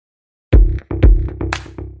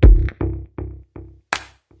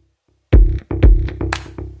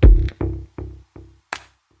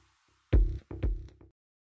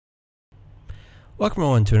Welcome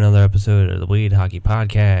on to another episode of the Weed Hockey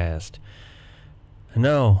Podcast.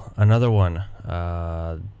 No, another one.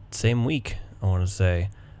 Same week, I want to say.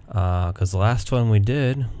 Because the last one we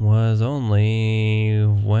did was only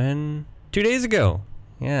 2 days ago.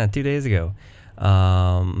 Yeah, 2 days ago.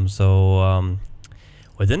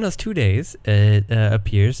 Within those 2 days, it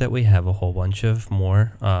appears that we have a whole bunch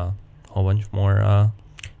more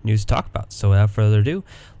news to talk about. So without further ado,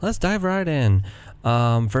 let's dive right in.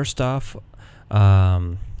 First off,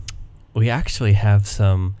 we actually have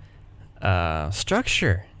some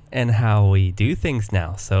structure in how we do things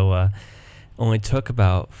now. So only took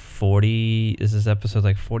about 40. This is episode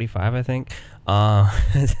like 45, I think.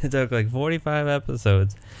 It took like 45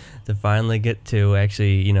 episodes to finally get to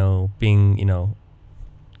actually,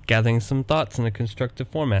 gathering some thoughts in a constructive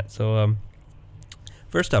format. So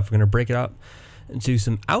first off, we're gonna break it up into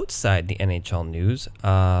some outside the NHL news.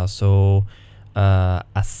 Asat.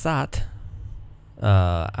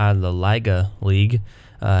 Out of the Liga League,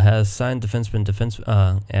 have signed defenseman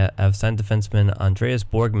Andreas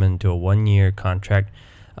Borgman to a 1-year contract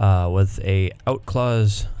with a out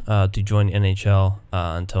clause to join NHL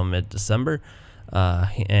until mid-December.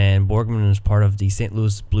 And Borgman is part of the St.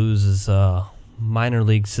 Louis Blues' minor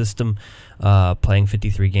league system, playing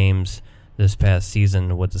 53 games this past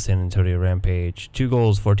season with the San Antonio Rampage. 2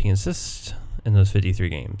 goals, 14 assists in those 53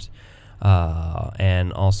 games.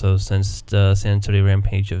 And also, since the San Antonio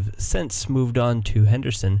Rampage have since moved on to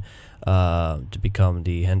Henderson to become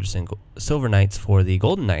the Henderson Silver Knights for the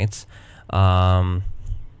Golden Knights, I'm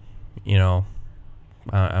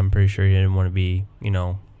pretty sure he didn't want to be,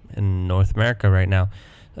 in North America right now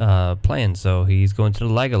playing, so he's going to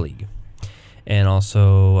the Liga League. And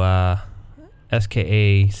also,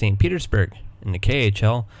 SKA St. Petersburg in the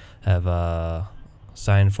KHL have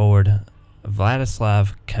signed forward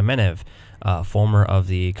Vladislav Kamenev, former of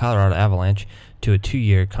the Colorado Avalanche, to a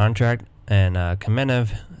 2-year contract. And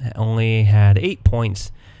Kamenev only had 8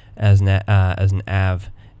 points as an Av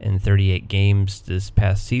in 38 games this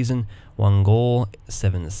past season, 1 goal,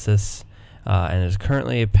 7 assists, and is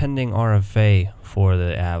currently a pending RFA for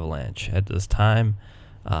the Avalanche at this time.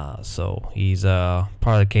 So he's part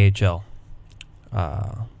of the KHL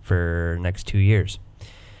for next 2 years.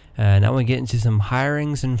 Now we get into some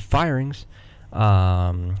hirings and firings.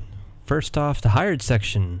 First off, the hired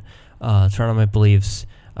section, Toronto Maple Leafs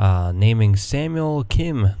naming Samuel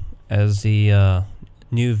Kim as the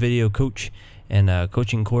new video coach and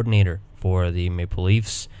coaching coordinator for the Maple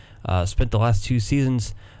Leafs. Spent the last 2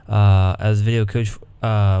 seasons as video coach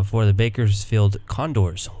for the Bakersfield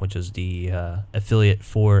Condors, which is the affiliate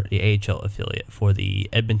for the AHL affiliate for the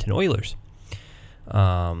Edmonton Oilers,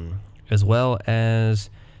 as well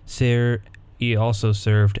as he also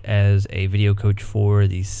served as a video coach for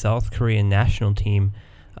the South Korean national team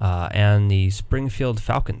and the Springfield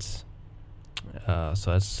Falcons. So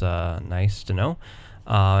that's nice to know.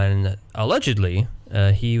 And allegedly,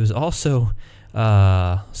 he was also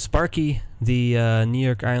Sparky, the New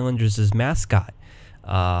York Islanders' mascot,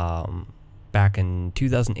 back in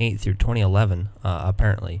 2008 through 2011,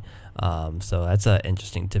 apparently. So that's an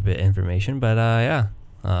interesting tidbit of information. But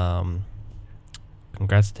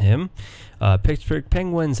congrats to him. Pittsburgh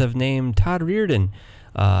Penguins have named Todd Reirden.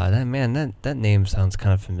 That name sounds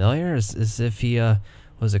kind of familiar, as if he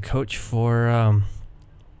was a coach for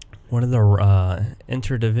one of the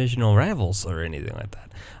interdivisional rivals or anything like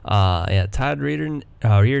that. Todd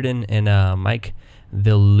Reirden and Mike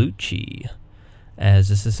Vellucci as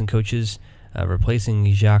assistant coaches,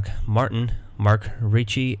 replacing Jacques Martin, Mark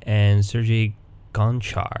Ricci, and Sergei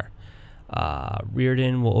Gonchar.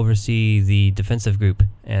 Reirden will oversee the defensive group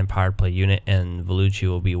and power play unit, and Vellucci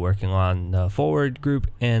will be working on the forward group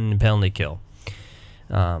and penalty kill.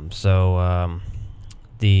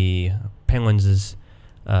 The Penguins'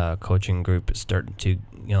 coaching group is starting to,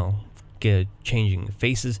 get changing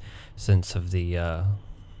faces since of the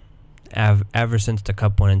ever since the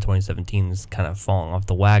Cup win in 2017 is kind of falling off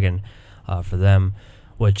the wagon for them,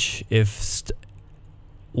 which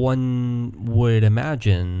one would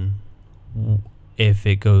imagine, if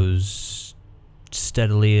it goes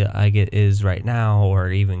steadily like it is right now, or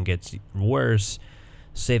even gets worse,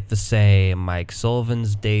 safe to say Mike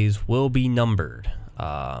Sullivan's days will be numbered.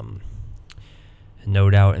 No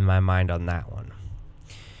doubt in my mind on that one.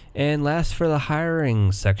 And last, for the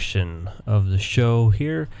hiring section of the show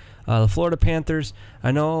here, the Florida Panthers.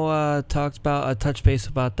 I know touched base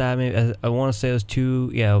about that. Maybe I want to say it was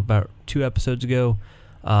about 2 episodes ago.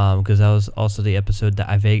 Because that was also the episode that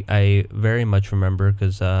I very much remember,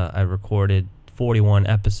 because I recorded 41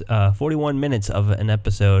 minutes of an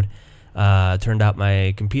episode Turned out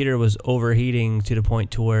my computer was overheating to the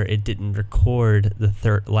point to where it didn't record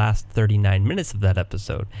the last 39 minutes of that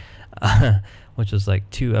episode, which was like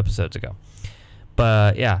 2 episodes ago.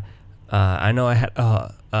 But yeah, I know I had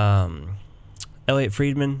Elliot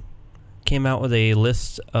Friedman came out with a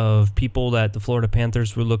list of people that the Florida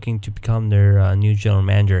Panthers were looking to become their new general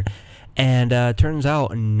manager, and turns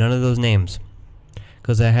out none of those names,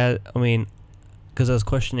 because I was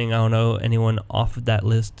questioning, I don't know anyone off of that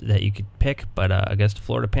list that you could pick, but I guess the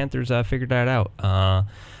Florida Panthers figured that out.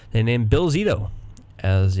 They named Bill Zito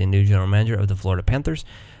as the new general manager of the Florida Panthers.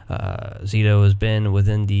 Zito has been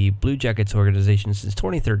within the Blue Jackets organization since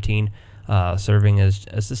 2013, serving as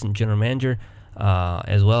assistant general manager,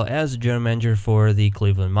 as well as general manager for the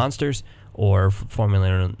Cleveland Monsters, or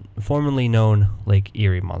formerly known Lake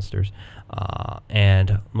Erie Monsters,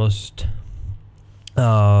 and most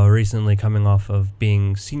recently coming off of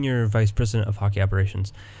being senior vice president of hockey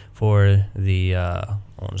operations for the I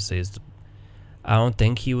don't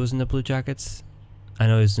think he was in the Blue Jackets. I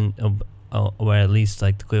know he's in, or at least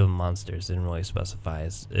like the Cleveland Monsters. Didn't really specify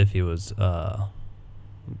if he was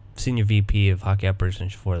senior VP of hockey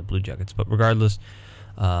operations for the Blue Jackets. But regardless,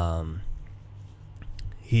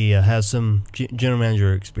 he has some general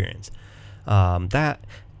manager experience. That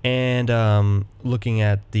and looking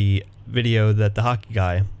at the video that the hockey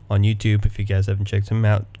guy on YouTube, if you guys haven't checked him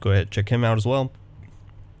out, go ahead, check him out as well.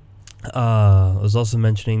 I was also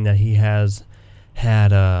mentioning that he has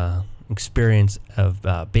had experience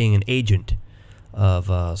of being an agent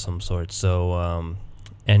of some sort. So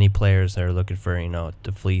any players that are looking for,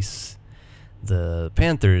 to fleece the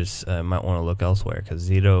Panthers might want to look elsewhere, because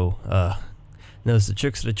Zito knows the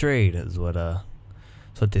tricks of the trade, is what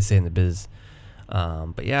they say in the biz.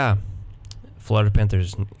 But yeah, Florida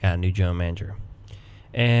Panthers got a new general manager.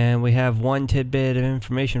 And we have one tidbit of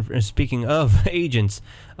information. Speaking of agents,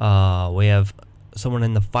 we have someone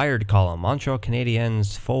in the fired column. Montreal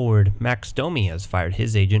Canadiens forward Max Domi has fired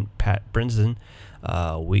his agent, Pat Brinson,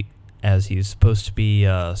 as he's supposed to be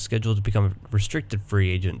scheduled to become a restricted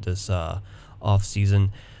free agent this offseason,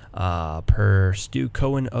 per Stu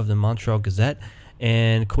Cohen of the Montreal Gazette.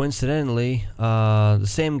 And coincidentally, the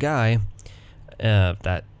same guy,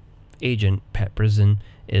 that agent, Pat Brinson,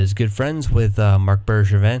 is good friends with Marc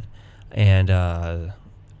Bergevin, and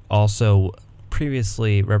also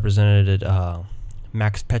previously represented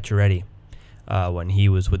Max Pacioretty when he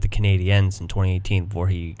was with the Canadiens in 2018 before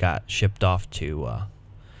he got shipped off to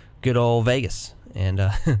good old Vegas. And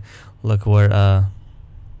look where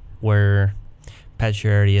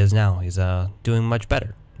Pacioretty is now. He's doing much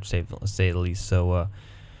better, let's say the least. So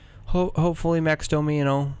hopefully Max Domi,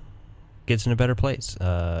 gets in a better place.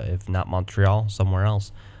 If not Montreal, somewhere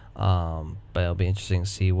else. But it'll be interesting to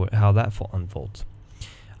see how that unfolds.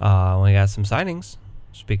 We got some signings.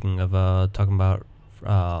 Speaking of talking about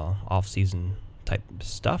off-season type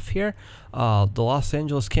stuff here, the Los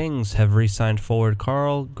Angeles Kings have re-signed forward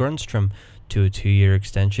Carl Grundstrom to a 2-year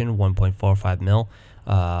extension, $1.45 million,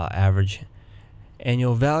 average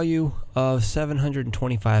annual value of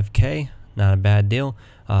 $725K. Not a bad deal.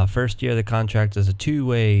 First year of the contract is a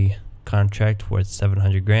 2-way contract worth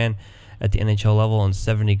 $700,000 at the NHL level and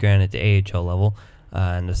 $70,000 at the AHL level.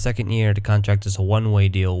 And the second year, the contract is a 1-way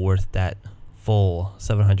deal worth that full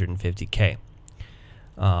 $750K.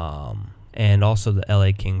 And also the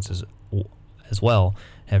LA Kings as well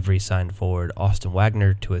have re-signed forward Austin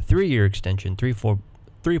Wagner to a 3-year extension,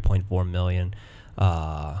 $3.4 million,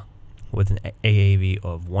 with an AAV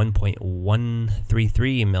of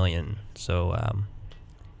 $1.133 million. So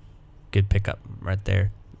good pickup right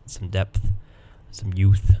there. Some depth, some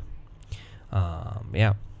youth.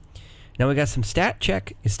 Yeah. Now we got some stat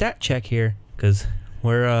check here, because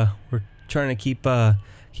we're trying to keep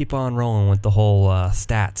on rolling with the whole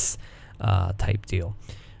stats type deal.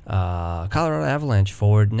 Colorado Avalanche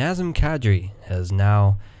forward Nazem Kadri has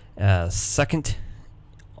now second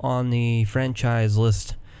on the franchise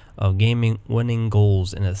list of winning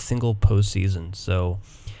goals in a single postseason. So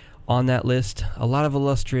on that list, a lot of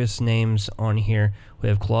illustrious names on here. We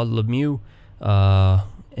have Claude Lemieux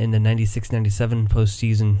in the 96-97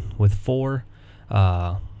 postseason with 4,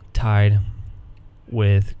 tied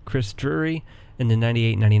with Chris Drury in the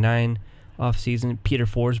 98-99 offseason. Peter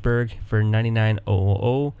Forsberg for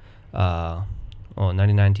 99-000,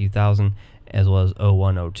 99-2000, as well as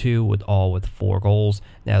 01-02, with 4 goals.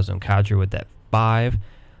 Nazem Kadri with that 5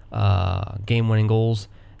 game-winning goals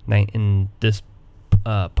in this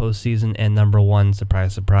postseason, and number 1,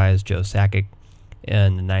 surprise, Joe Sakic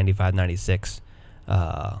in the 95-96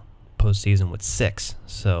 postseason with 6.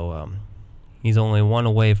 So he's only 1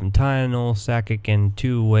 away from tying old Sakic and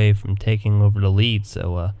 2 away from taking over the lead.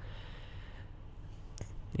 So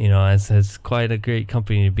it's quite a great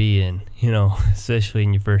company to be in, especially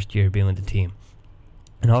in your first year being with the team.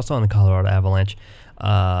 And also on the Colorado Avalanche,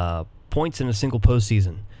 points in a single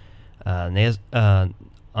postseason.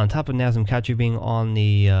 On top of Nazem Kadri being on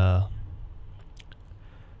the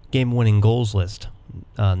game-winning goals list,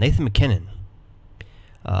 Nathan MacKinnon,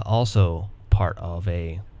 also part of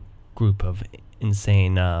a group of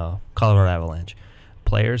insane Colorado Avalanche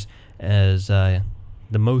players, as the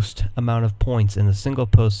most amount of points in a single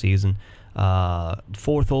postseason,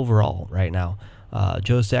 4th overall right now.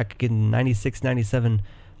 Joe Sakic in 96-97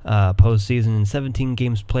 postseason. In 17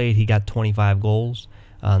 games played, he got 25 goals.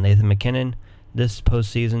 Nathan MacKinnon, this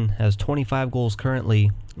postseason, has 25 goals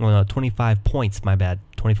currently. Well, no, 25 points, my bad.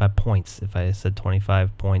 25 points. If I said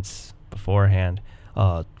 25 points beforehand,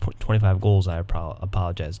 25 goals, I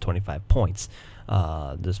apologize. 25 points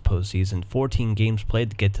this postseason. 14 games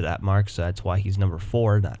played to get to that mark, so that's why he's number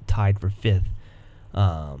 4, not tied for 5th.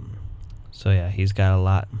 So yeah, he's got a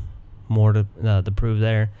lot more to prove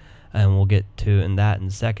there, and we'll get to in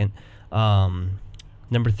a second.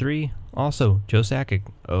 Number 3, also Joe Sakic,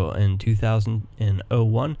 in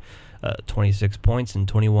 2001, 26 points in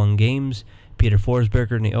 21 games. Peter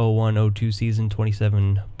Forsberger in the 01-02 season,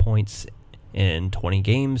 27 points in 20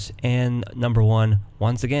 games. And number 1,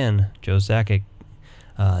 once again, Joe Sakic,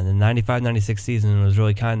 in the 95-96 season, was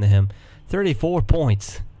really kind to him, 34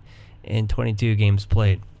 points in 22 games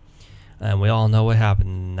played. And we all know what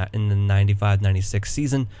happened in the 95-96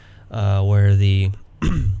 season, where the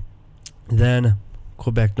then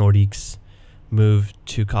Quebec Nordiques moved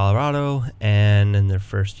to Colorado, and in their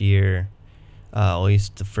first year, at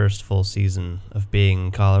least the first full season of being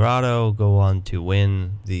in Colorado, go on to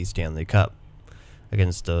win the Stanley Cup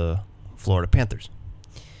against the Florida Panthers.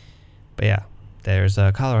 But yeah, there's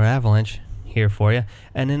a Colorado Avalanche here for you.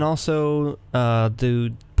 And then also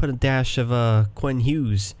to put a dash of Quinn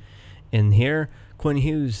Hughes in here. Quinn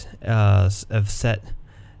Hughes have set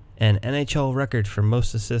an NHL record for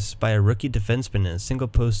most assists by a rookie defenseman in a single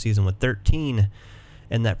postseason with 13,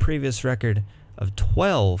 and that previous record of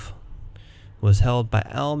 12 was held by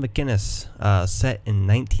Al MacInnis, set in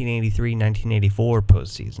 1983-1984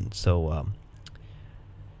 postseason. So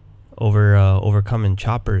overcoming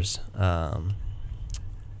Chopper's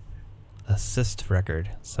assist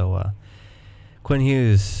record. So Quinn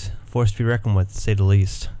Hughes, force to be reckoned with, to say the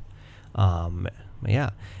least.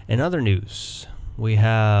 Yeah. In other news, we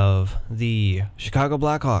have the Chicago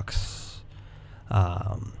Blackhawks.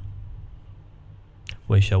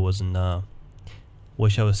 Wish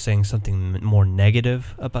I was saying something more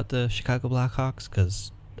negative about the Chicago Blackhawks,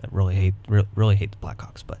 because I really hate the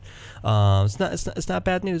Blackhawks. But it's not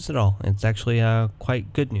bad news at all. It's actually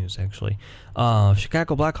quite good news, actually.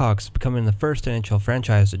 Chicago Blackhawks becoming the first NHL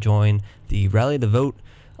franchise to join the Rally the Vote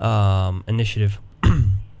initiative,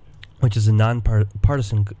 which is a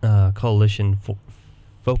non-partisan coalition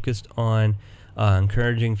focused on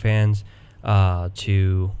encouraging fans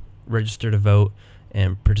to register to vote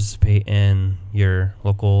and participate in your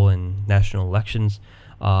local and national elections.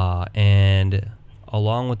 And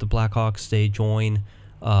along with the Blackhawks, they join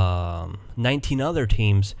 19 other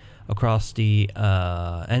teams across the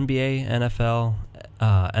NBA, NFL,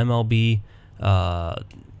 MLB,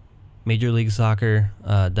 Major League Soccer,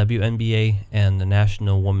 WNBA, and the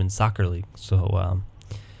National Women's Soccer League. So,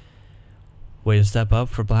 way to step up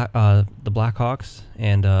for the Blackhawks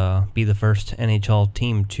and be the first NHL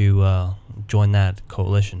team to join that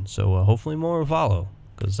coalition. So hopefully more will follow,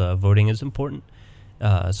 because voting is important,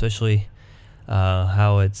 especially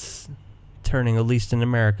how it's turning, at least in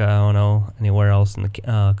America. I don't know anywhere else in the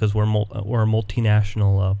because we're a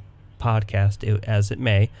multinational podcast, as it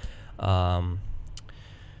may.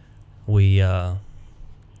 We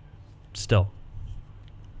still,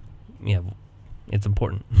 yeah, it's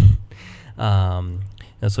important. Now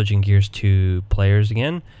switching gears to players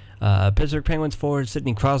again. Pittsburgh Penguins forward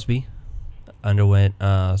Sidney Crosby underwent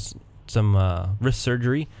some wrist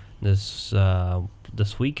surgery this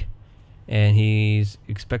week, and he's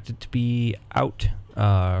expected to be out,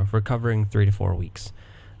 recovering 3 to 4 weeks.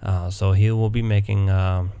 So he will be making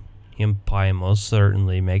he'll probably most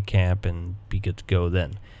certainly make camp and be good to go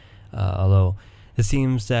then. Although it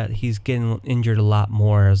seems that he's getting injured a lot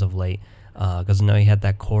more as of late, because I know he had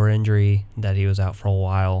that core injury that he was out for a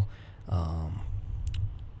while,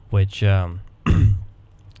 which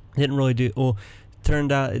didn't really do. Well,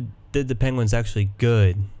 turned out it did the Penguins actually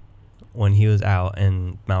good when he was out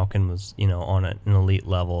and Malkin was, on an elite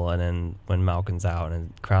level, and then when Malkin's out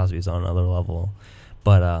and Crosby's on another level.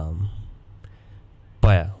 But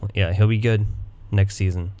yeah, he'll be good next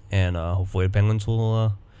season, and hopefully the Penguins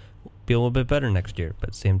will be a little bit better next year. But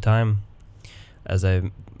at the same time, as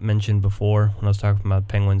I mentioned before when I was talking about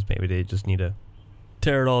Penguins, maybe they just need to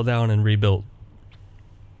tear it all down and rebuild.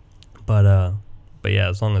 But yeah,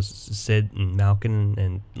 as long as Sid and Malkin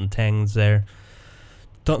and Letang's there,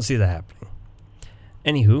 don't see that happening.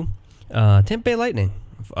 Anywho, Tampa Bay Lightning.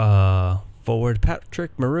 Forward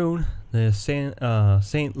Patrick Maroon, the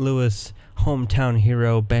St. Louis hometown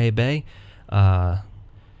hero, Bay.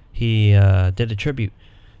 He did a tribute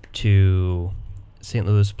to St.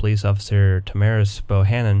 Louis police officer Tamaris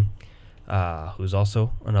Bohannon, who's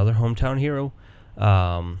also another hometown hero.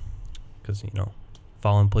 Because,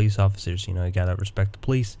 fallen police officers, you gotta respect the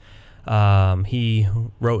police. He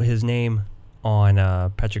wrote his name on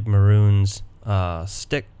Patrick Maroon's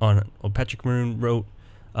stick. Patrick Maroon wrote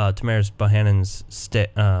Tamaris Bohannon's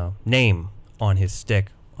name on his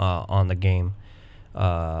stick on the game.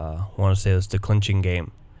 I want to say it was the clinching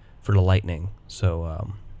game for the Lightning.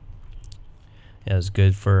 So it was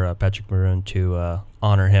good for Patrick Maroon to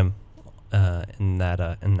honor him in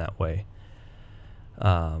that way.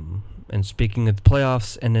 And speaking of the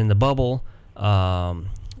playoffs and in the bubble,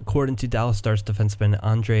 according to Dallas Stars defenseman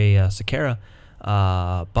Andre Sekera,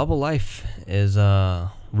 bubble life is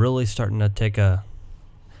really starting to take at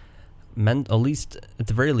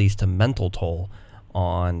the very least, a mental toll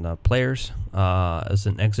on players. As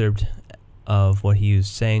an excerpt of what he was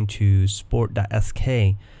saying to Sport.sk,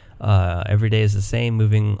 every day is the same,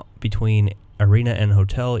 moving between arena and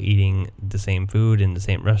hotel, eating the same food in the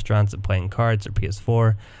same restaurants, and playing cards or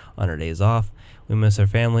PS4 on our days off. We miss our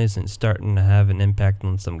families, and it's starting to have an impact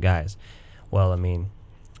on some guys. Well,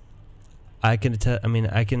 I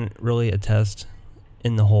can really attest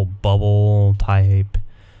in the whole bubble type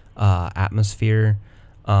atmosphere,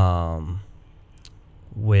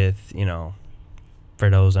 with, for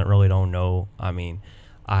those that really don't know,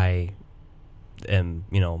 I am,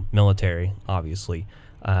 military, obviously.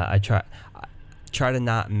 I try to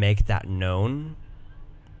not make that known,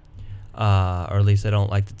 or at least I don't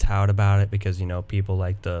like to tout about it, because, people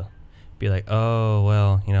like to be like, oh,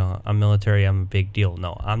 well, I'm military, I'm a big deal.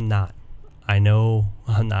 No, I'm not. I know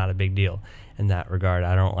I'm not a big deal in that regard.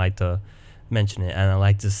 I don't like to mention it, and I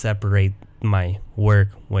like to separate my work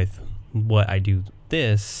with what I do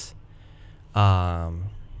because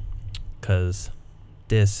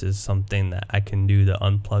this is something that I can do to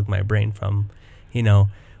unplug my brain from,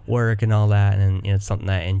 work and all that, and it's something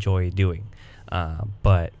that I enjoy doing.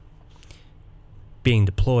 But being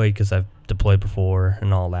deployed, because I've deployed before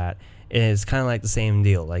and all that, is kind of like the same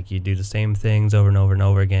deal. Like, you do the same things over and over and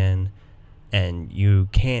over again, and you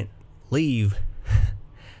can't leave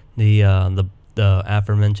the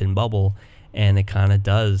aforementioned bubble, and it kind of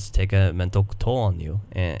does take a mental toll on you,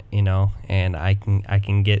 and and I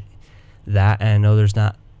can get that. And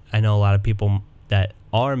I know a lot of people that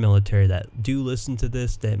are military that do listen to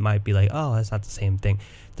this that might be like, oh, that's not the same thing.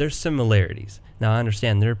 There's similarities. Now, I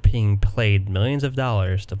understand they're being paid millions of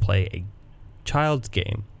dollars to play a child's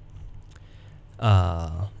game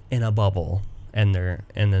in a bubble, and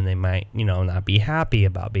then they might not be happy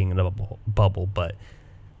about being in a bubble, but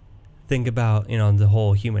think about the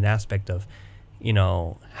whole human aspect of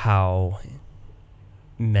how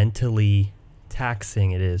mentally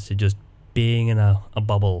taxing it is to just being in a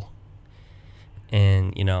bubble.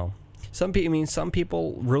 And some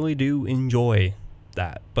people really do enjoy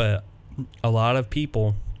that, but a lot of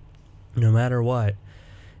people, no matter what,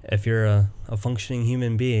 if you're a functioning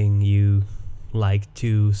human being, you like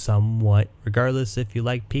to somewhat, regardless if you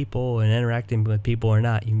like people and interacting with people or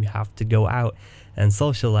not, you have to go out and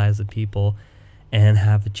socialize with people and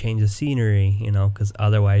have a change of scenery, because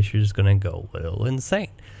otherwise you're just going to go a little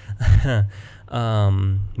insane.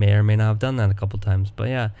 May or may not have done that a couple times, but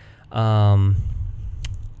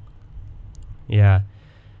yeah.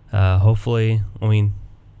 Hopefully,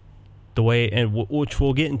 the way, and which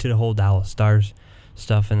we'll get into the whole Dallas Stars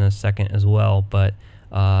stuff in a second as well, but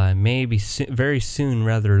maybe very soon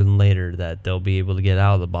rather than later that they'll be able to get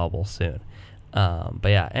out of the bubble soon. But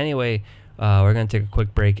yeah, anyway, we're going to take a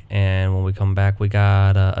quick break, and when we come back, we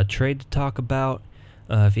got a trade to talk about,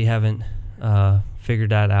 if you haven't figured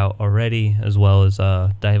that out already, as well as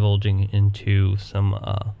divulging into some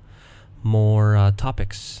more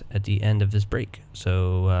topics at the end of this break.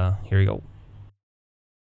 So here we go.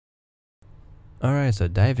 Alright, so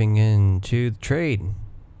diving into the trade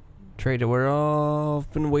that we're all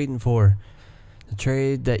been waiting for. The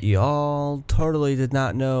trade that you all totally did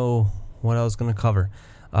not know what I was going to cover.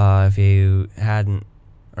 If you hadn't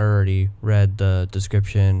already read the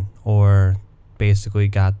description or basically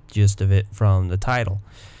got the gist of it from the title.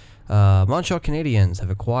 Montreal Canadiens have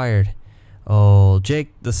acquired Jake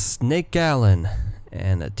the Snake Gallen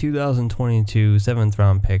and a 2022 7th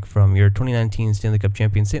round pick from your 2019 Stanley Cup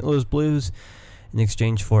champion St. Louis Blues in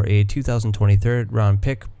exchange for a 2020 third round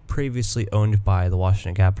pick previously owned by the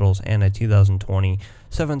Washington Capitals and a 2020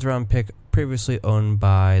 7th round pick previously owned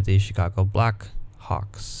by the Chicago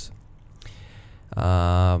Blackhawks.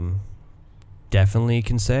 Definitely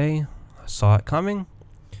can say I saw it coming.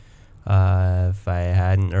 If I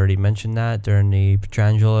hadn't already mentioned that during the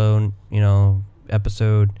Pietrangelo,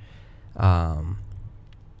 episode,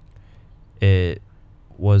 it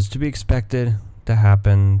was to be expected to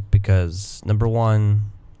happen because number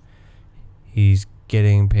one, he's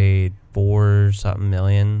getting paid $4-something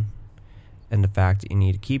million, and the fact that you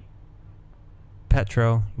need to keep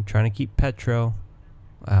you're trying to keep Alex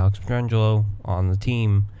Pietrangelo on the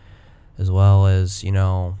team, as well as,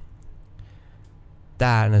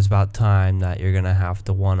 that, and it's about time that you're going to have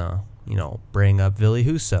to want to, bring up Ville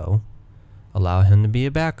Husso, allow him to be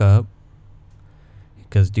a backup,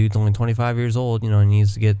 because dude's only 25 years old, he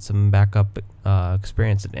needs to get some backup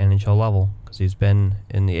experience at NHL level, because he's been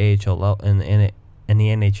in the AHL, in the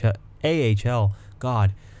NHL, AHL,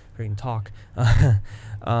 God, freaking talk,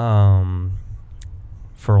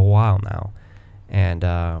 for a while now, and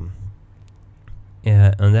on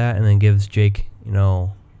that, and then gives Jake, a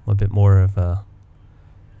bit more of a,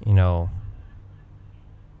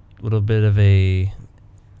 little bit of a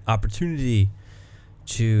opportunity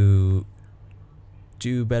to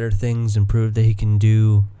do better things and prove that he can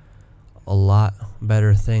do a lot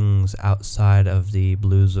better things outside of the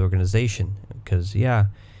Blues organization. Because, he got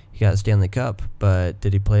Stanley Cup, but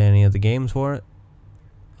did he play any of the games for it?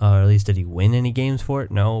 Or at least did he win any games for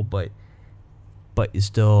it? No, but you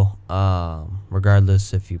still,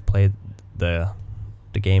 regardless if you played the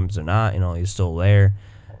games or not, you're still there.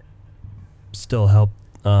 Still help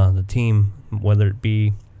the team, whether it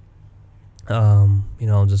be,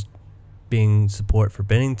 just being support for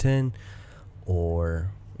Binnington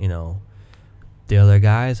or, the other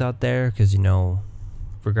guys out there. Because,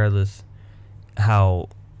 regardless how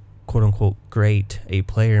quote-unquote great a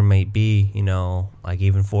player might be, like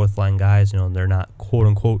even fourth-line guys, they're not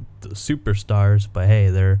quote-unquote the superstars, but hey,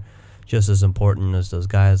 they're just as important as those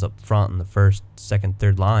guys up front in the first, second,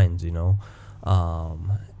 third lines,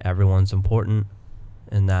 everyone's important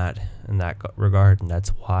in that regard, and that's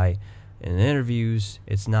why in interviews,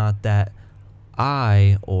 it's not that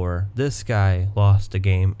I or this guy lost the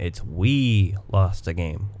game, it's we lost the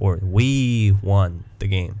game, or we won the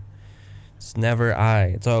game. It's never I,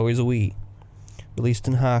 it's always a we, at least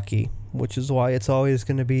in hockey, which is why it's always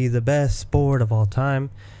going to be the best sport of all time.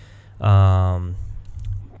 But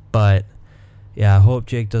yeah, I hope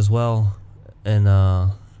Jake does well in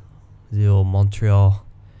the old Montreal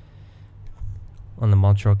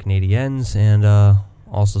Canadiens, and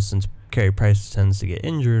also since Carey Price tends to get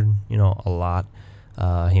injured, a lot,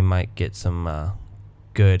 he might get some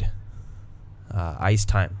good ice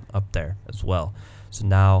time up there as well. So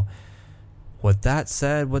now, with that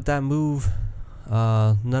said, with that move,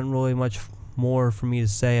 nothing really much more for me to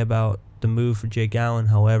say about the move for Jake Allen.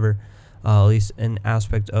 However, at least an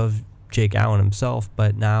aspect of Jake Allen himself.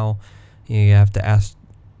 But now you have to ask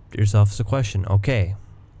yourself the question: okay,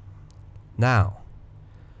 now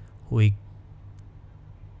we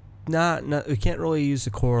can't really use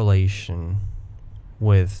the correlation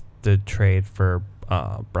with the trade for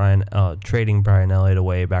trading Brian Elliott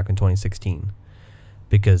away back in 2016.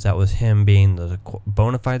 Because that was him being the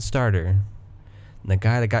bona fide starter, and the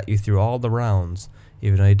guy that got you through all the rounds,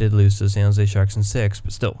 even though he did lose to the San Jose Sharks in 6,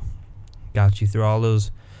 but still got you through all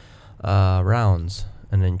those rounds,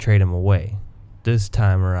 and then trade him away. This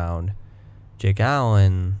time around, Jake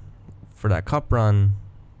Allen, for that cup run,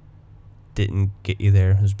 didn't get you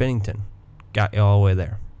there. It was Binnington. Got you all the way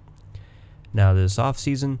there. Now this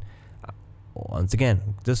offseason, I'm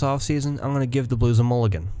going to give the Blues a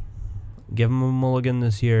mulligan. Give them a mulligan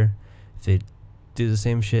this year. If they do the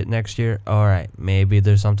same shit next year, alright, maybe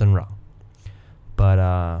there's something wrong. But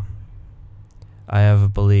I have a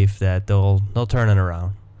belief that they'll turn it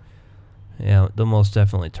around. They'll most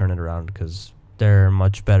definitely turn it around, because they're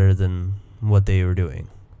much better than what they were doing.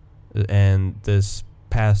 And this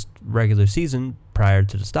past regular season, prior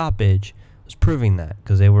to the stoppage, was proving that,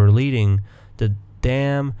 because they were leading the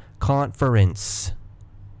damn conference.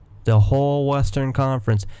 The whole Western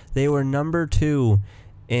Conference. They were number 2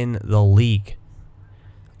 in the league,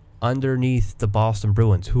 underneath the Boston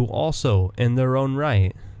Bruins, who also, in their own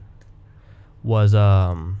right, was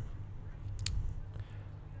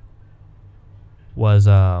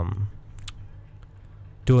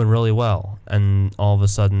doing really well. And all of a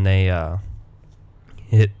sudden they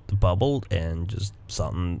hit the bubble, and just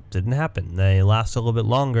something didn't happen. They lasted a little bit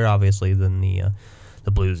longer, obviously, than the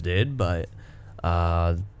the Blues did, but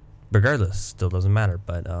regardless, still doesn't matter.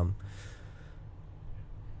 But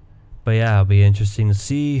yeah, it'll be interesting to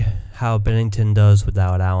see how Bennington does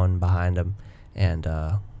without Allen behind him. And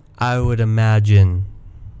I would imagine,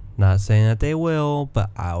 not saying that they will, but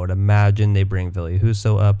I would imagine they bring Ville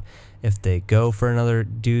Husso up. If they go for another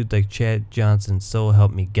dude like Chad Johnson, so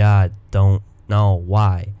help me God, don't know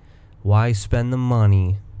why. Why spend the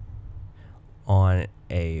money on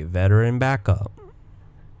a veteran backup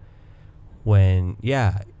when,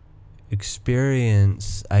 yeah,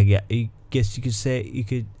 experience, I guess you could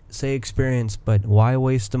say experience, but why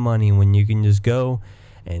waste the money when you can just go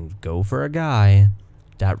for a guy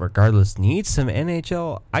that regardless needs some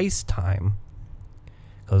NHL ice time,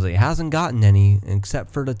 because he hasn't gotten any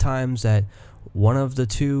except for the times that one of the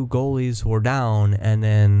two goalies were down and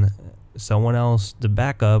then someone else, the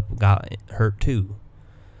backup, got hurt too.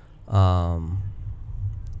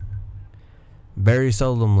 Very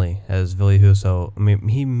seldomly has Ville Husso. I mean,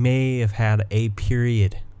 he may have had a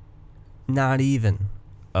period, not even,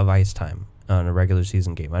 of ice time on a regular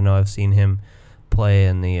season game. I know I've seen him play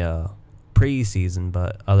in the preseason,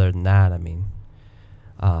 but other than that, I mean,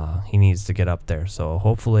 he needs to get up there. So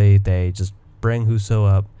hopefully they just bring Husso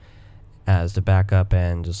up as the backup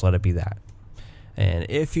and just let it be that. And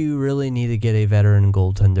if you really need to get a veteran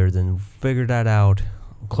goaltender, then figure that out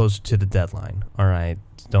closer to the deadline. All right,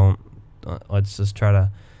 let's just try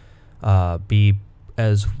to be,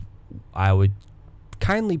 as I would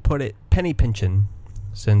kindly put it, penny pinching,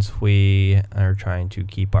 since we are trying to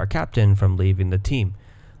keep our captain from leaving the team,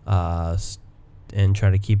 and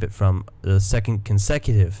try to keep it from the second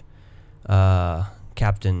consecutive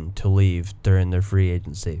captain to leave during their free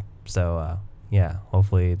agency. So, yeah,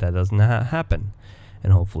 hopefully that doesn't happen,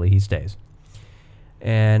 and hopefully he stays.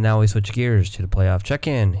 And now we switch gears to the playoff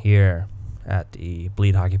check-in here at the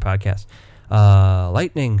Bleed Hockey Podcast.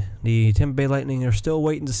 Lightning, the Tampa Bay Lightning are still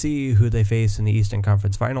waiting to see who they face in the Eastern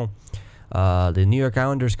Conference Final. The New York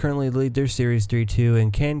Islanders currently lead their series 3-2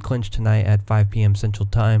 and can clinch tonight at 5 p.m. Central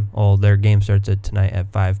Time. Their game starts tonight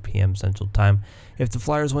at 5 p.m. Central Time. If the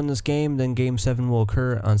Flyers win this game, then Game 7 will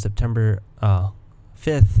occur on September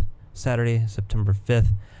 5th, Saturday, September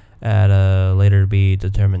 5th, at a later to be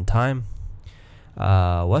determined time.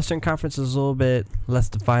 Western Conference is a little bit less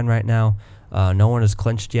defined right now. No one has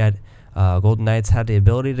clinched yet. Golden Knights had the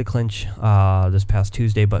ability to clinch this past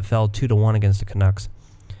Tuesday, but fell 2-1 against the Canucks.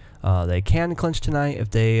 They can clinch tonight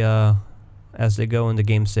if they, as they go into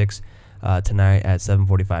Game 6 tonight at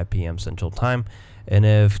 7:45 p.m. Central Time. And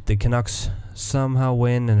if the Canucks somehow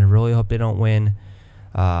win, and I really hope they don't win,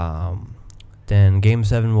 then Game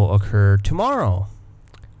 7 will occur tomorrow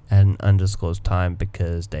at an undisclosed time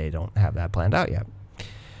because they don't have that planned out yet.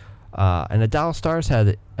 And the Dallas Stars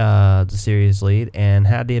had the series lead and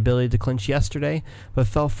had the ability to clinch yesterday, but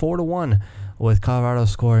fell 4-1 with Colorado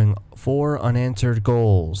scoring 4 unanswered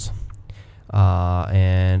goals.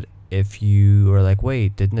 And if you are like,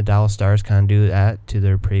 wait, didn't the Dallas Stars kind of do that to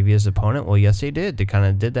their previous opponent? Well, yes, they did. They kind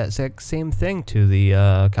of did that same thing to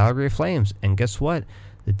the Calgary Flames. And guess what?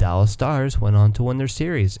 The Dallas Stars went on to win their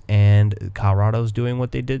series, and Colorado's doing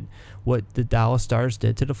what the Dallas Stars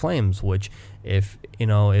did to the Flames, which if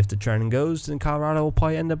the trend goes, then Colorado will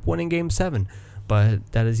probably end up winning Game 7.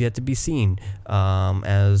 But that is yet to be seen,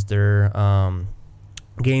 as their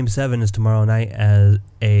Game 7 is tomorrow night as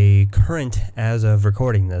of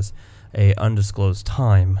recording this, a undisclosed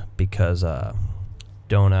time, because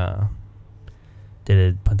didn't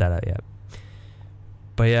put that out yet.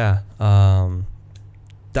 But yeah,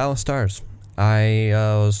 Dallas Stars, I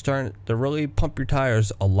was starting to really pump your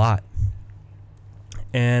tires a lot,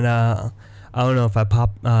 and I don't know if I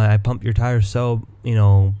pumped your tires so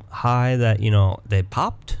high that they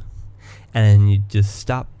popped, and you just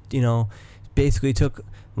stopped. Basically took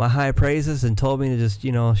my high praises and told me to just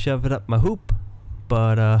shove it up my hoop.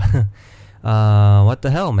 But what the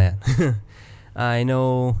hell, man? I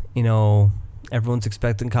know everyone's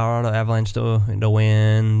expecting Colorado Avalanche to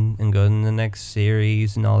win and go in the next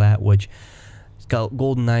series and all that, which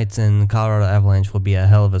Golden Knights and Colorado Avalanche will be a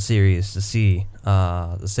hell of a series to see,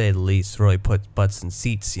 to say the least. Really put butts in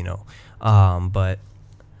seats, but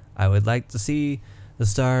I would like to see the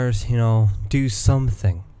Stars, do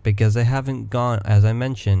something, because they haven't gone, as I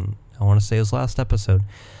mentioned, I want to say it was last episode,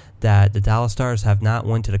 that the Dallas Stars have not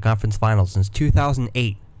went to the conference finals since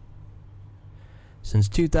 2008. Since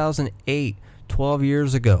 2008, 12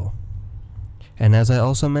 years ago. And as I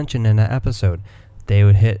also mentioned in that episode, they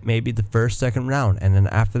would hit maybe the first, second round, and then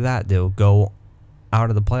after that, they'll go out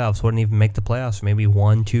of the playoffs, wouldn't even make the playoffs for maybe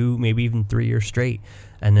 1, 2, maybe even 3 years straight,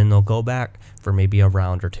 and then they'll go back for maybe a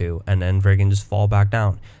round or two, and then friggin' just fall back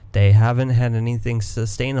down. They haven't had anything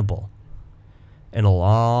sustainable in a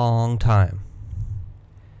long time.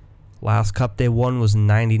 Last cup they won was in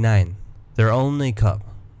 99. Their only cup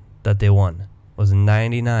that they won was in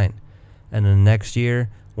 99. And then the next year,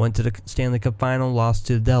 went to the Stanley Cup final, lost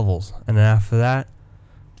to the Devils. And then after that,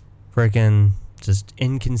 freaking just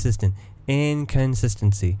inconsistency.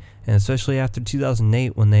 And especially after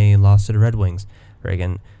 2008 when they lost to the Red Wings.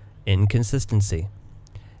 Freaking inconsistency.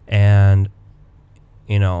 And,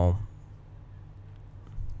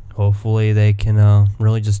 hopefully they can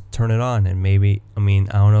really just turn it on. And maybe, I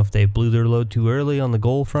don't know if they blew their load too early on the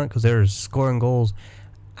goal front, because they were scoring goals,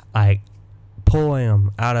 pulling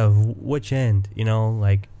them out of which end,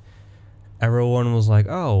 everyone was like,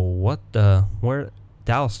 oh, where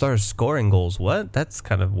Dallas Stars scoring goals, what? That's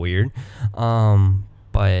kind of weird.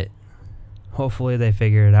 But hopefully they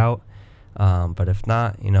figure it out. But if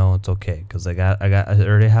not, it's okay, because I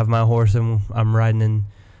already have my horse I'm riding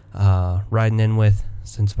in with,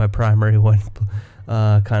 since my primary one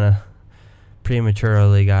kind of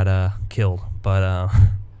prematurely got killed. But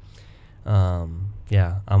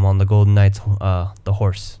yeah, I'm on the Golden Knights, the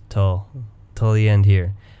horse, till the end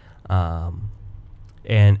here.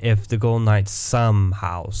 And if the Golden Knights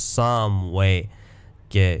somehow, some way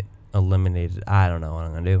get eliminated, I don't know what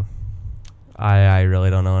I'm gonna do. I really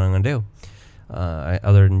don't know what I'm gonna do.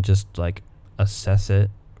 Other than just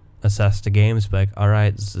assess the games, be like, all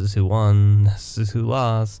right, this is who won, this is who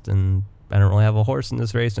lost, and I don't really have a horse in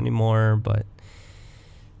this race anymore. But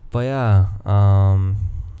yeah,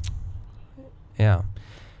 yeah.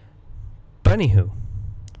 But anywho,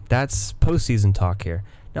 that's postseason talk here.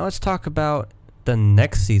 Now let's talk about the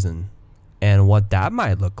next season and what that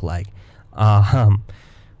might look like.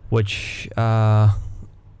 Which,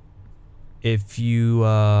 if you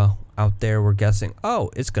out there were guessing, oh,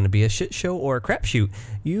 it's going to be a shit show or a crapshoot,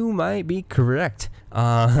 you might be correct.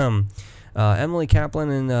 Emily Kaplan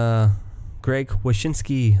and Greg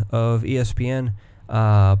Wyshynski of ESPN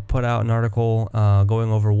put out an article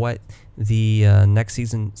going over what the next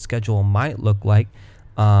season schedule might look like.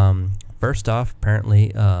 First off,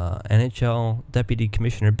 apparently, NHL Deputy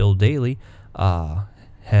Commissioner Bill Daly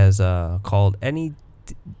has called any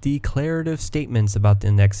declarative statements about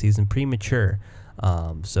the next season premature.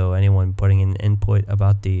 So anyone putting in input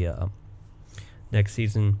about the next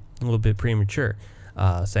season a little bit premature,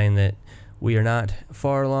 saying that we are not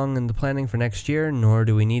far along in the planning for next year, nor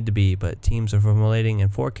do we need to be, but teams are formulating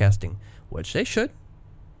and forecasting, which they should.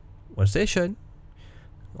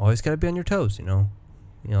 Always got to be on your toes,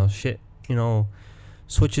 shit,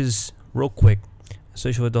 switches real quick,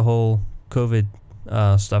 especially with the whole COVID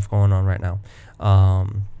stuff going on right now.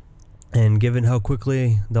 And given how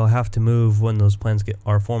quickly they'll have to move when those plans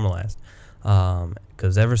are formalized.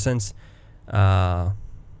 Because ever since the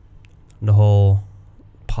whole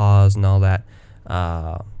pause and all that,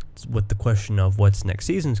 with the question of what's next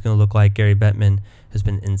season is going to look like, Gary Bettman has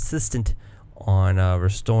been insistent on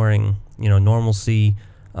restoring, normalcy,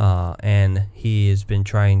 and he has been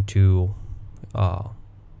trying to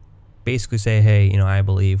basically say, hey, I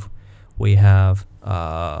believe we have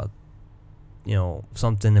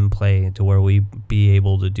something in play to where we be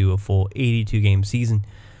able to do a full 82 game season.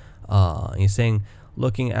 He's saying,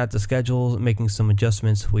 looking at the schedule, making some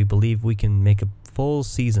adjustments, we believe we can make a full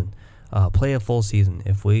season, play a full season.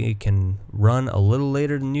 If we can run a little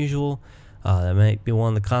later than usual, that might be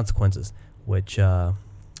one of the consequences, which,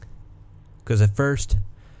 because at first,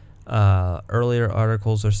 earlier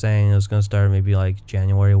articles are saying it was going to start maybe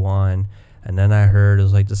January 1, and then I heard it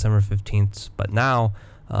was December 15th, but now,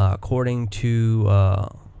 according to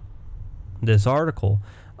this article,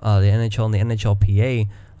 the NHL and the NHLPA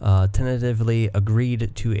tentatively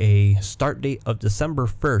agreed to a start date of December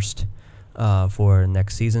 1st for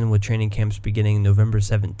next season, with training camps beginning November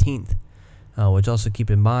 17th, which also keep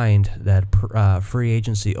in mind that free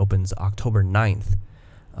agency opens October 9th.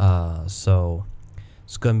 So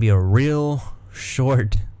it's going to be a real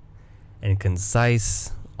short and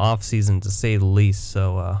concise off-season, to say the least.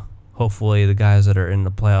 So hopefully the guys that are in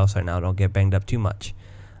the playoffs right now don't get banged up too much.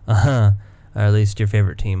 Or at least your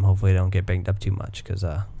favorite team, hopefully they don't get banged up too much, because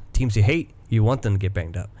teams you hate, you want them to get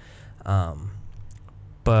banged up.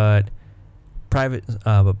 But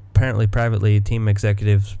apparently privately, team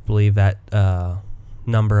executives believe that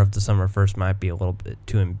number of December 1st might be a little bit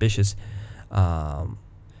too ambitious,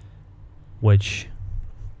 which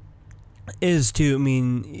is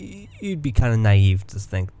you'd be kind of naive to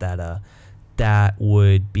think that that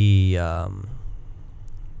would be,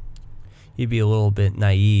 you'd be a little bit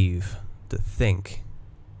naive to think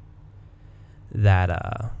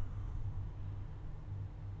that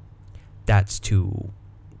that's too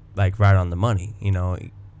right on the money.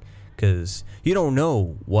 because you don't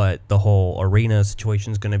know what the whole arena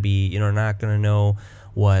situation is going to be. You're not going to know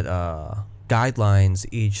what guidelines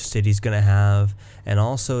each city's going to have. And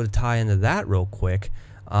also to tie into that real quick,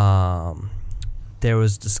 there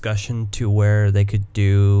was discussion to where they could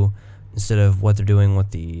do, instead of what they're doing with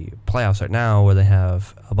the playoffs right now, where they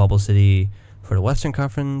have a bubble city for the Western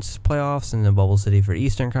Conference playoffs and a bubble city for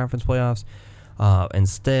Eastern Conference playoffs,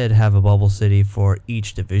 instead have a bubble city for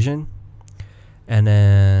each division. And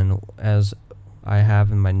then, as I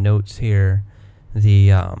have in my notes here, they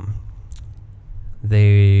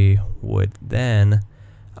would then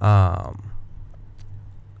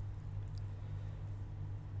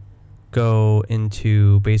go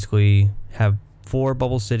into basically have 4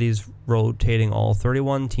 bubble cities rotating all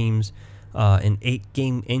 31 teams in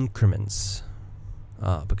 8-game increments,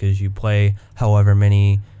 because you play however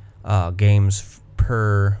many games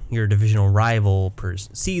per your divisional rival per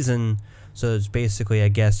season. So it's basically, I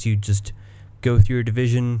guess, you just go through your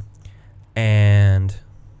division and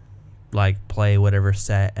like play whatever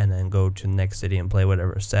set, and then go to the next city and play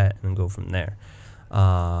whatever set, and go from there,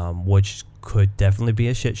 which could definitely be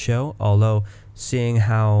a shit show. Although, seeing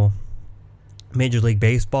how Major League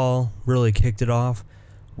Baseball really kicked it off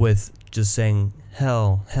with just saying,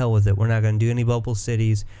 hell with it, we're not going to do any bubble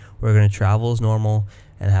cities, we're going to travel as normal,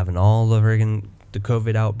 and having all the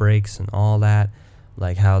COVID outbreaks and all that,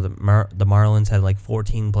 like how the Marlins had like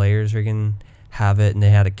 14 players have it, and they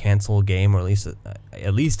had to cancel a game, or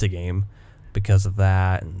at least a game, because of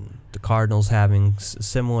that. And the Cardinals having a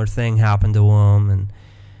similar thing happen to them,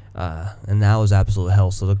 and that was absolute hell.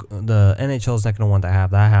 So the NHL is not going to want to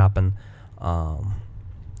have that happen.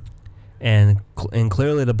 And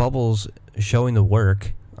clearly the bubble's showing the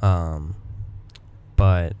work,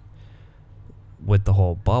 but with the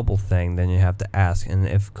whole bubble thing, then you have to ask, and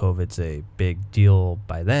if COVID's a big deal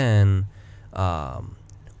by then,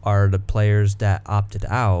 are the players that opted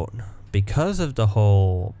out because of the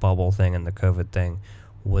whole bubble thing and the COVID thing,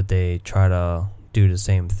 would they try to do the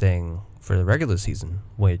same thing for the regular season?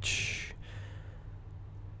 Which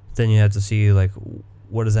then you have to see, like,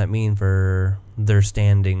 what does that mean for their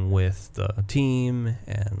standing with the team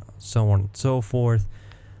and so on and so forth.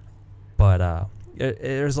 But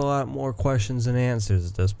there's a lot more questions than answers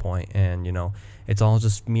at this point, and it's all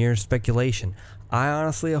just mere speculation. I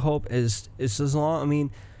honestly hope it's as long. I mean,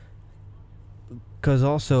 because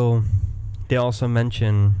they also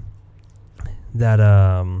mention that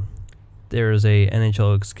there is a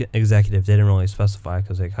NHL executive. They didn't really specify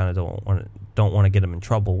because they kind of don't want to get him in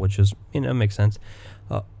trouble, which is makes sense.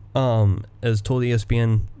 Has told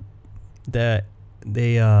ESPN that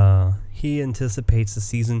he anticipates the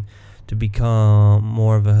season to become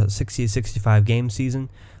more of a 60-65 game season,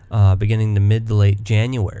 beginning to mid to late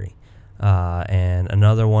January. And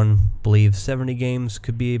another one believes 70 games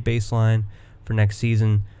could be a baseline for next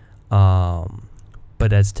season, but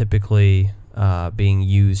that's typically being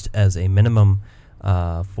used as a minimum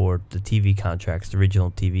for the TV contracts, the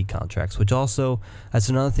regional TV contracts, which also, that's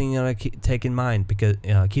another thing you gotta keep in mind, because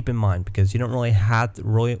you don't really have to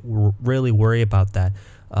really worry about that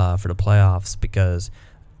for the playoffs, because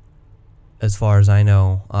as far as I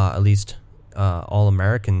know, at least all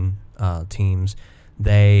American teams,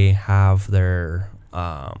 they have their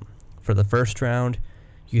for the first round,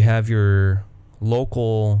 you have your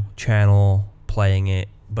local channel playing it,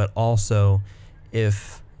 but also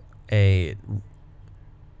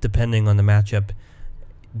depending on the matchup,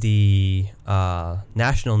 the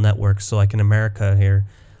national networks. So like in America here,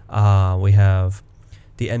 we have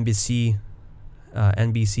the NBC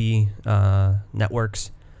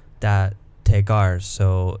networks that take ours.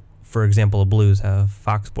 So for example, the Blues have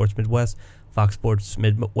Fox Sports Midwest. Fox Sports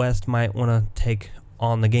Midwest might want to take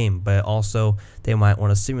on the game, but also they might want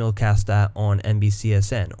to simulcast that on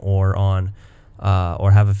NBCSN or on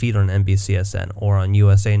or have a feed on NBCSN or on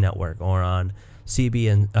USA Network or on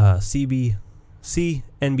CNBC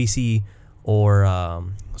or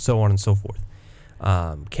so on and so forth.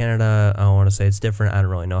 Canada, I want to say it's different. I don't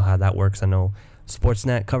really know how that works. I know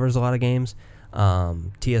Sportsnet covers a lot of games.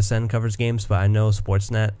 TSN covers games, but I know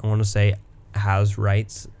Sportsnet, I want to say, has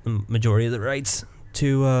rights, majority of the rights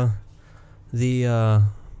to the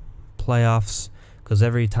playoffs. Because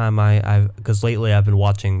every time because lately I've been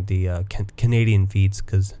watching the Canadian feeds,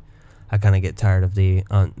 because I kind of get tired of the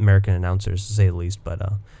American announcers, to say the least. But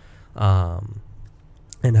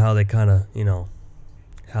and how they kind of,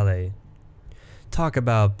 how they talk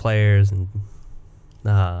about players and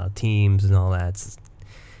teams and all that. It's,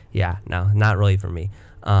 yeah, no, not really for me.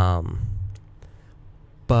 But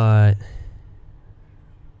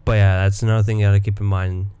yeah, that's another thing you got to keep in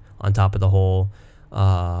mind on top of the whole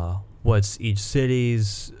what's each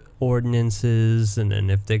city's ordinances, and then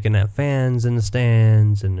if they can have fans in the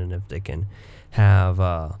stands, and then if they can have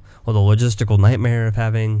the logistical nightmare of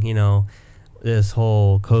having, this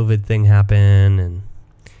whole COVID thing happen, and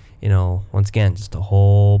once again, just a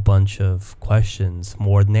whole bunch of questions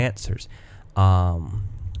more than answers.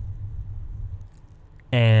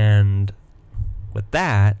 And with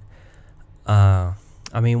that,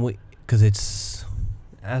 because it's,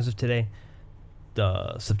 as of today,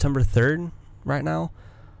 the September 3rd right now,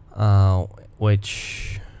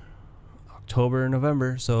 which October,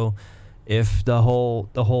 November. So if the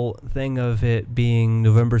whole thing of it being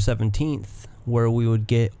November 17th, where we would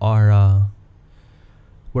get our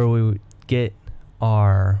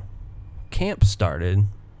camp started,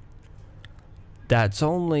 that's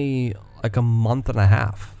only like a month and a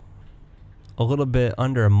half, a little bit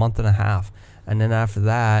under a month and a half. And then after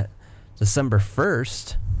that, December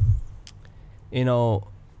 1st, I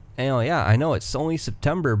know it's only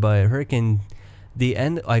September, but freaking the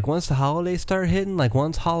end, like once the holidays start hitting, like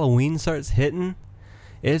once Halloween starts hitting,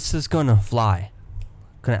 it's just gonna fly.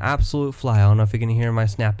 Gonna absolute fly. I don't know if you can hear my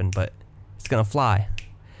snapping, but it's gonna fly.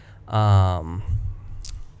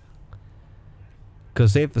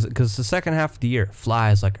 Because the second half of the year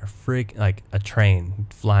flies like a train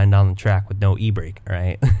flying down the track with no e-brake,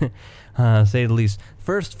 right? Say the least.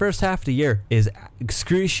 First half of the year is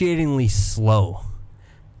excruciatingly slow.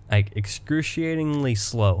 Like excruciatingly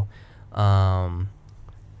slow.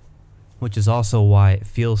 Which is also why it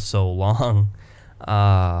feels so long.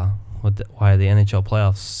 Why the NHL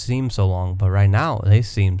playoffs seem so long, but right now they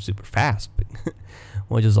seem super fast.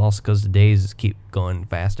 Which is also because the days just keep going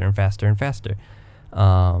faster and faster and faster.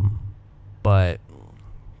 But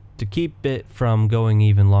to keep it from going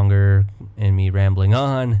even longer and me rambling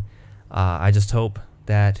on, I just hope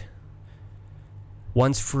that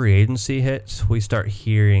once free agency hits, we start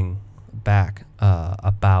hearing back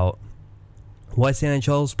about what's the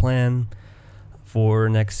NHL's plan for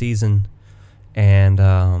next season and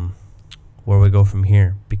where we go from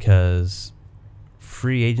here, because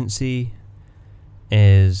free agency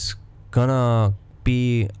is gonna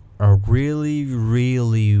be a really,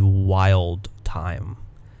 really wild time,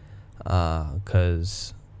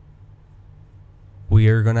 because we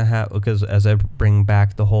are gonna have, because as I bring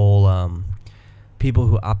back the whole people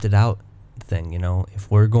who opted out thing, if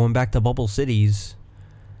we're going back to bubble cities,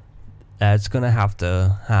 that's gonna have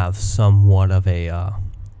to have somewhat of a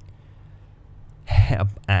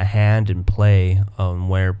hand in play on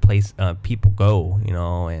where people go,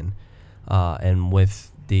 and with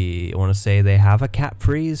I want to say they have a cap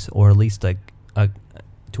freeze, or at least a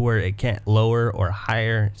to where it can't lower or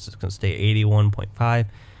higher. It's just going to stay 81.5.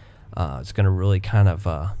 It's going to really kind of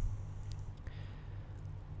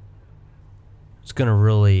it's going to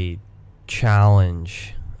really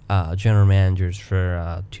challenge general managers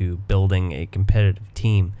to building a competitive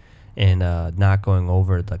team and not going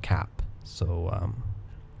over the cap. So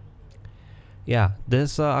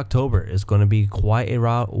this October is going to be quite a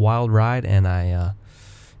wild ride, and I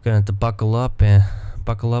gonna have to buckle up,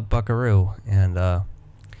 buckaroo, and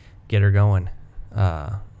get her going.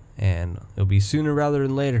 And it'll be sooner rather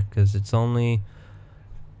than later, because it's only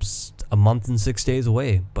a month and 6 days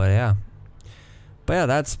away. But yeah,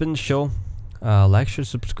 that's been the show. Like, share,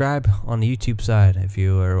 subscribe on the YouTube side if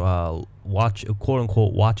you are quote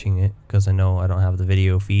unquote watching it, because I know I don't have the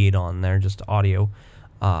video feed on there, just audio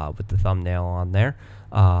with the thumbnail on there.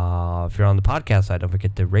 If you're on the podcast side, don't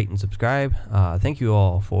forget to rate and subscribe. Thank you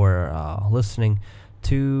all for listening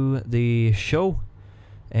to the show,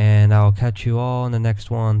 and I'll catch you all in the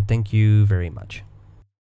next one. Thank you very much.